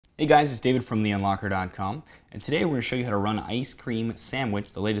Hey guys, it's David from theunlocker.com, and today we're going to show you how to run Ice Cream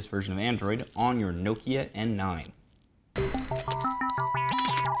Sandwich, the latest version of Android, on your Nokia N9.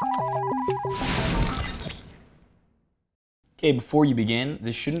 Okay, before you begin,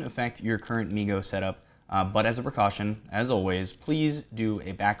 this shouldn't affect your current MeeGo setup, but as a precaution, as always, please do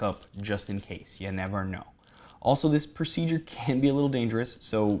a backup just in case. You never know. Also, this procedure can be a little dangerous,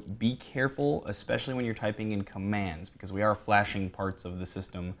 so be careful, especially when you're typing in commands, because we are flashing parts of the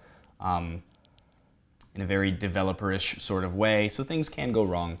system in a very developer-ish sort of way, so things can go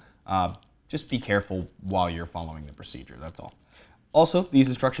wrong. Just be careful while you're following the procedure, that's all. Also, these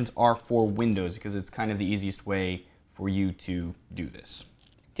instructions are for Windows, because it's kind of the easiest way for you to do this.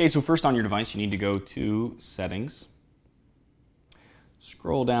 Okay, so first on your device, you need to go to Settings,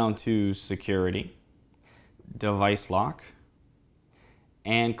 scroll down to Security, Device Lock,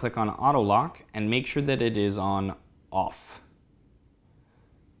 and click on Auto Lock and make sure that it is on Off.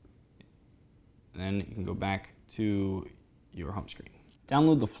 Then you can go back to your home screen.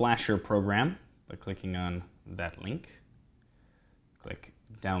 Download the Flasher program by clicking on that link. Click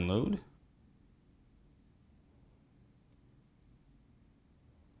Download.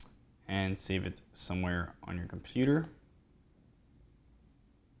 And save it somewhere on your computer.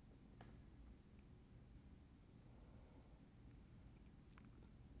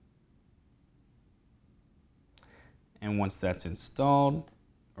 And once that's installed,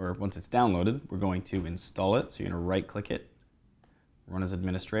 or once it's downloaded, we're going to install it. So you're going to right click it, run as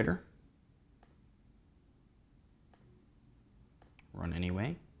administrator, run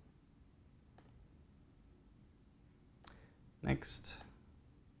anyway. Next,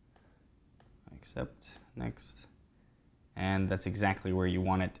 accept, next. And that's exactly where you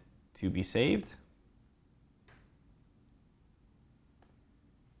want it to be saved.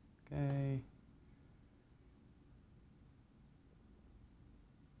 Okay.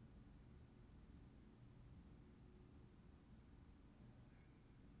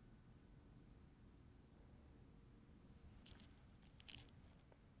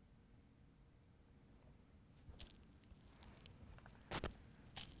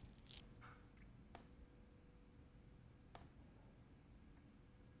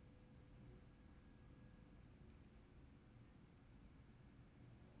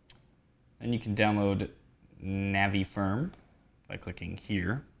 Then you can download NaviFirm by clicking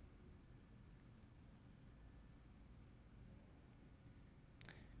here.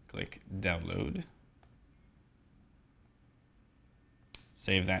 Click Download.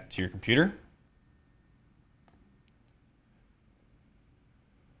 Save that to your computer.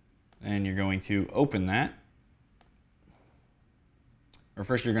 And you're going to open that. Or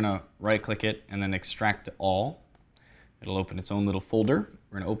first you're going to right click it and then extract to all. It'll open its own little folder.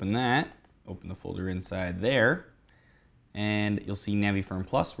 We're going to open that. Open the folder inside there, and you'll see NaviFirm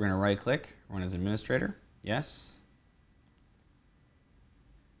Plus. We're going to right-click, run as administrator. Yes.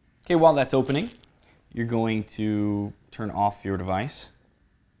 Okay, while that's opening, you're going to turn off your device.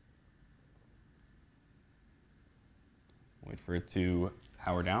 Wait for it to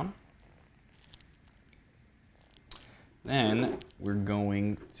power down. Then we're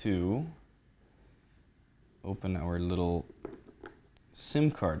going to open our little SIM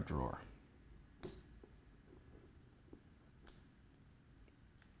card drawer.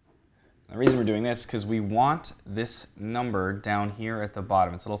 The reason we're doing this is because we want this number down here at the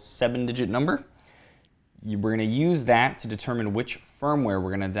bottom. It's a little 7-digit number. We're going to use that to determine which firmware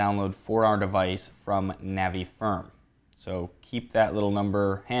we're going to download for our device from NaviFirm. So keep that little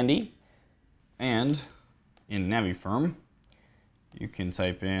number handy. And in NaviFirm, you can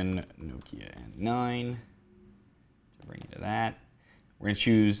type in Nokia N9 to bring you to that. We're going to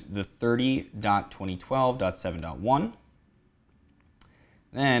choose the 30.2012.7.1.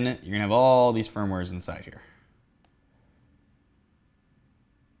 Then you're going to have all these firmwares inside here.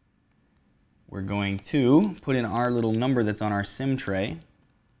 We're going to put in our little number that's on our SIM tray.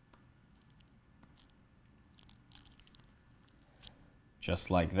 Just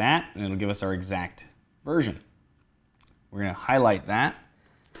like that, and it'll give us our exact version. We're going to highlight that,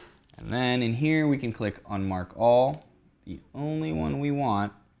 and then in here we can click Unmark All. The only one we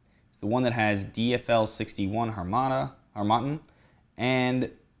want is the one that has DFL61 Harmattan and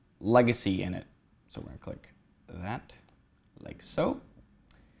Legacy in it. So we're going to click that, like so.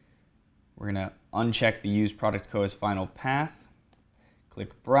 We're going to uncheck the Use Product Code as Final Path,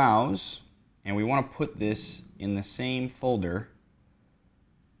 click Browse, and we want to put this in the same folder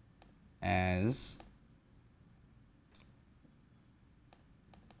as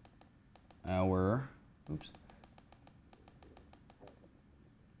our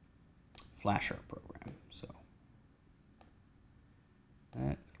Flasher program. So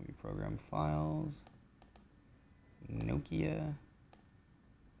that's going to be program files, Nokia,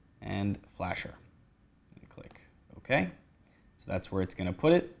 and Flasher. And click OK. So that's where it's going to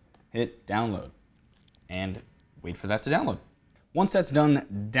put it. Hit download and wait for that to download. Once that's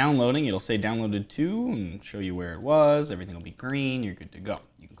done downloading, it'll say downloaded to and show you where it was. Everything will be green. You're good to go.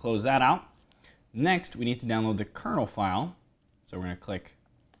 You can close that out. Next, we need to download the kernel file. So we're going to click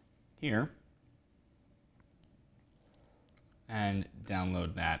here and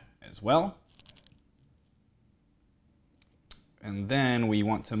download that as well. And then we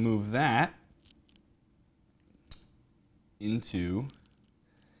want to move that into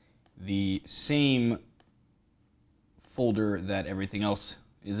the same folder that everything else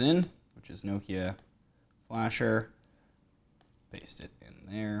is in, which is Nokia Flasher. Paste it in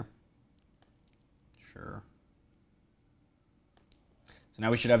there. Sure. So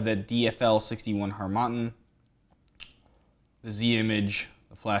now we should have the DFL61 Harmattan, the Z image,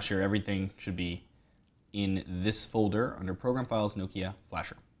 the Flasher, everything should be in this folder under Program Files, Nokia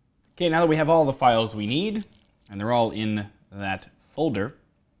Flasher. Okay, now that we have all the files we need, and they're all in that folder,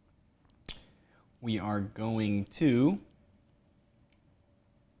 we are going to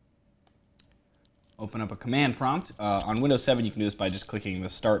open up a command prompt. On Windows 7, you can do this by just clicking the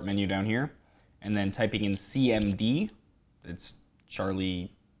Start menu down here, and then typing in CMD, it's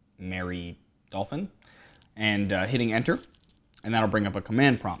Charlie, Mary, Dolphin, and hitting Enter, and that'll bring up a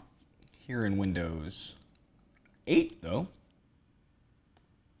command prompt. Here in Windows 8, though,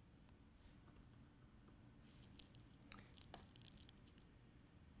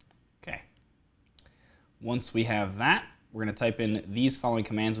 okay. Once we have that, we're going to type in these following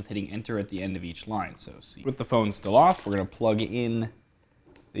commands with hitting Enter at the end of each line. So with the phone still off, we're going to plug in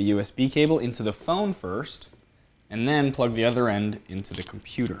the USB cable into the phone first, and then plug the other end into the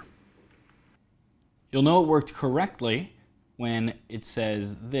computer. You'll know it worked correctly when it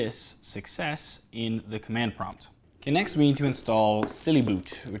says this success in the command prompt. Okay, next we need to install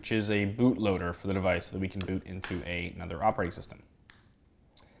SillyBoot, which is a bootloader for the device so that we can boot into another operating system.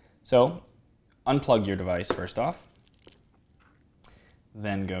 So unplug your device first off,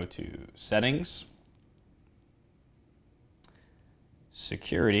 then go to Settings,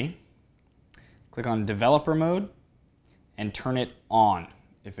 Security, click on Developer Mode, and turn it on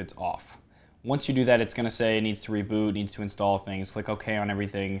if it's off. Once you do that, it's going to say it needs to reboot, needs to install things. Click OK on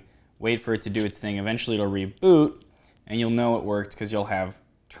everything, wait for it to do its thing. Eventually it'll reboot, and you'll know it worked because you'll have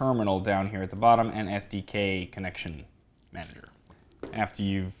Terminal down here at the bottom and SDK Connection Manager. After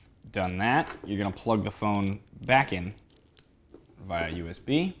you've done that, you're going to plug the phone back in via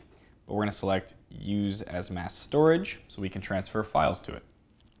USB, but we're going to select Use as Mass Storage so we can transfer files to it.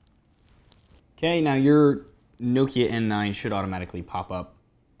 Okay, now your Nokia N9 should automatically pop up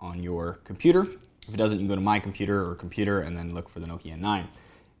on your computer. If it doesn't, you can go to My Computer or Computer and then look for the Nokia N9.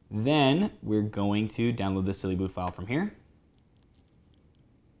 Then we're going to download the SillyBoot file from here.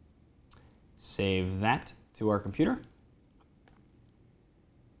 Save that to our computer.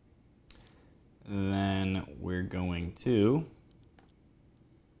 Then we're going to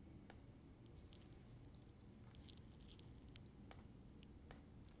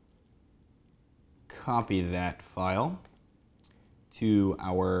copy that file to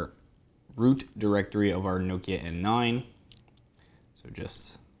our root directory of our Nokia N9. So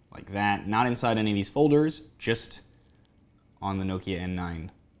just like that, not inside any of these folders, just on the Nokia N9,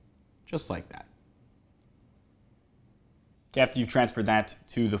 just like that. Okay, after you've transferred that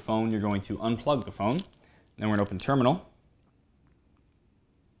to the phone, you're going to unplug the phone. Then we're going to open Terminal.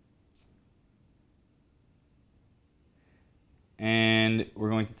 And we're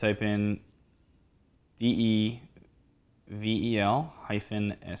going to type in DEVEL-SU,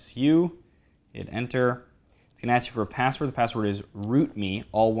 hit Enter. It's going to ask you for a password. The password is rootme,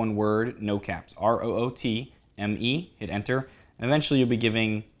 all one word, no caps, R-O-O-T-M-E, hit Enter. And eventually you'll be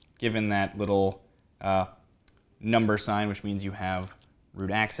given that little number sign, which means you have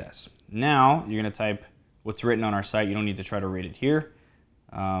root access. Now you're going to type what's written on our site. You don't need to try to read it here.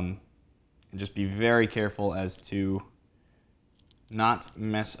 And just be very careful as to not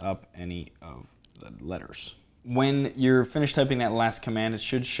mess up any of the letters. When you're finished typing that last command, it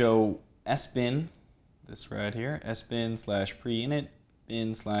should show sbin, this right here, sbin/pre-init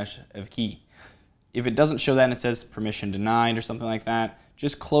bin/evkey. If it doesn't show that and it says permission denied or something like that,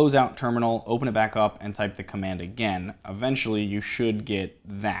 just close out Terminal, open it back up, and type the command again. Eventually, you should get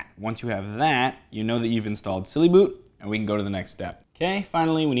that. Once you have that, you know that you've installed SillyBoot, and we can go to the next step. Okay,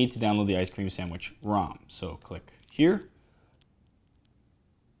 finally, we need to download the ice cream sandwich ROM. So click here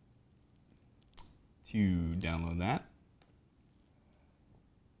to download that.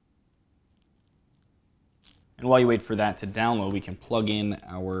 And while you wait for that to download, we can plug in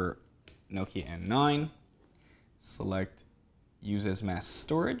our Nokia N9, select Use as Mass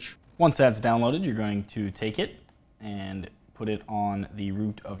Storage. Once that's downloaded, you're going to take it and put it on the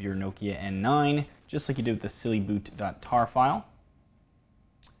root of your Nokia N9, just like you did with the sillyboot.tar file,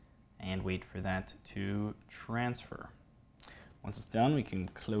 and wait for that to transfer. Once it's done, we can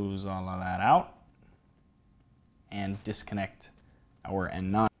close all of that out and disconnect our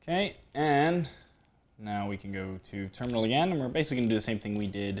N9. Okay, and now we can go to terminal again, and we're basically going to do the same thing we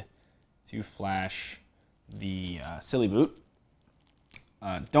did to flash the silly boot.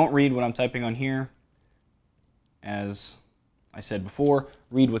 Don't read what I'm typing on here. As I said before,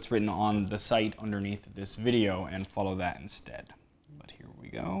 read what's written on the site underneath this video and follow that instead. But here we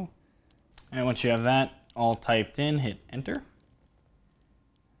go. And once you have that all typed in, hit enter.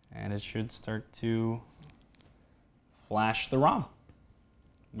 And it should start to flash the ROM.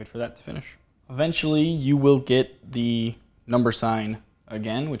 Wait for that to finish. Eventually, you will get the number sign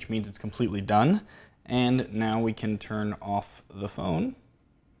again, which means it's completely done. And now we can turn off the phone.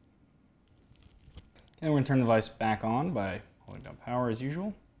 And we're going to turn the device back on by holding down power as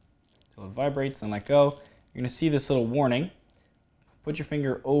usual until it vibrates, then let go. You're going to see this little warning. Put your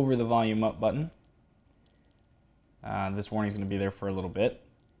finger over the volume up button. This warning is going to be there for a little bit.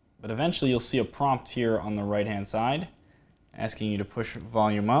 But eventually you'll see a prompt here on the right-hand side asking you to push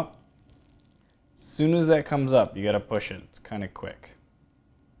volume up. As soon as that comes up, you got to push it. It's kind of quick.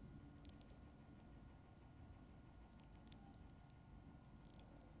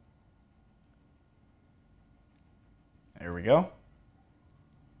 There we go.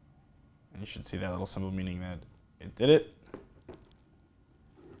 And you should see that little symbol meaning that it did it.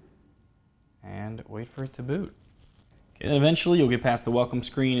 And wait for it to boot. Okay, then eventually you'll get past the welcome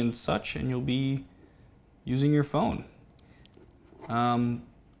screen and such, and you'll be using your phone.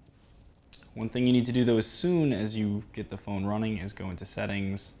 One thing you need to do though as soon as you get the phone running is go into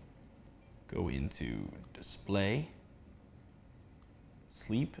settings, go into display,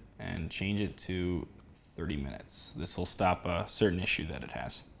 sleep, and change it to 30 minutes. This will stop a certain issue that it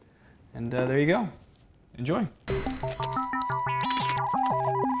has. And there you go. Enjoy.